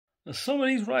And some of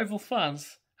these rival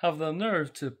fans have the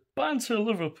nerve to banter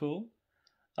Liverpool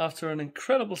after an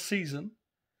incredible season,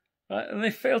 right? And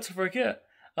they fail to forget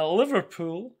that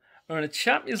Liverpool are in a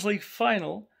Champions League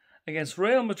final against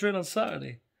Real Madrid on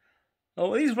Saturday. And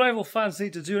what these rival fans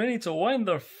need to do, they need to wind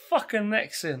their fucking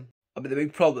necks in. I mean, the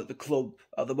big problem at the club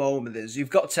at the moment is you've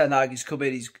got Ten Hag, he's come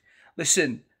in,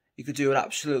 listen, he could do an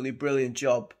absolutely brilliant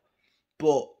job,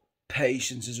 but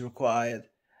patience is required.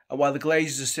 And while the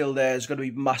Glazers are still there, there's going to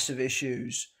be massive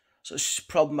issues. So it's just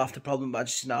problem after problem at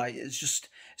Manchester United. It's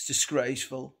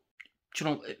disgraceful. Do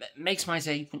you know, it makes my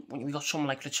day when we got someone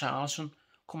like Richarlison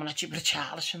coming at you,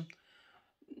 Richarlison,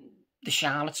 the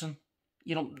charlatan,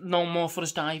 you know, no more for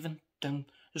his diving than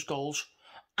his goals.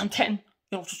 And then,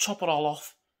 you know, to top it all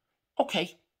off,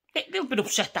 okay, they'll be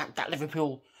upset that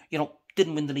Liverpool, you know,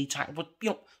 didn't win the league title, but,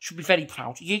 you know, should be very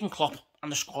proud. Jurgen Klopp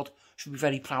and the squad should be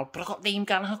very proud. But I got Liam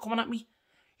Gallagher coming at me.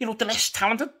 You know, the less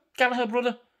talented Gallagher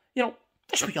brother. You know,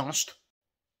 let's be honest.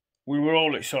 We were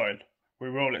all excited. We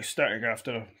were all ecstatic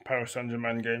after the Paris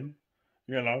Saint-Germain game.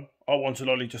 You know, I wanted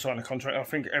Ollie to sign a contract. I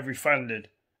think every fan did,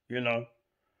 you know.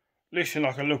 Listen,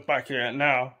 I can look back at it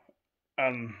now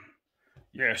and,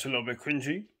 yeah, it's a little bit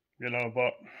cringy, you know,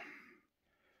 but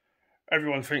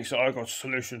everyone thinks that I got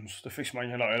solutions to fix Man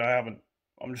United. I haven't.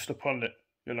 I'm just a pundit,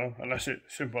 you know, and that's it.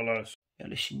 Simple as. Yeah,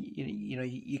 listen, you know,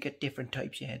 you get different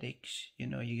types of headaches. You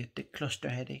know, you get the cluster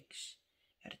headaches,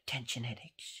 you get the tension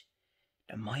headaches,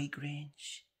 the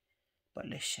migraines. But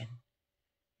listen,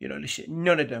 you know,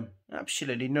 none of them,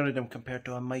 absolutely none of them compared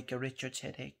to a Micah Richards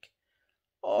headache.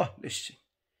 Oh, listen,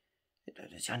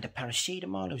 it's on the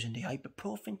paracetamol, I was on the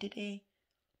ibuprofen today.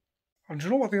 And do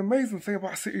you know what the amazing thing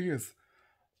about City is?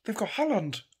 They've got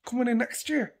Haaland coming in next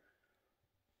year.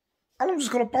 And I'm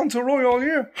just going to banter Roy all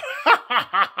year.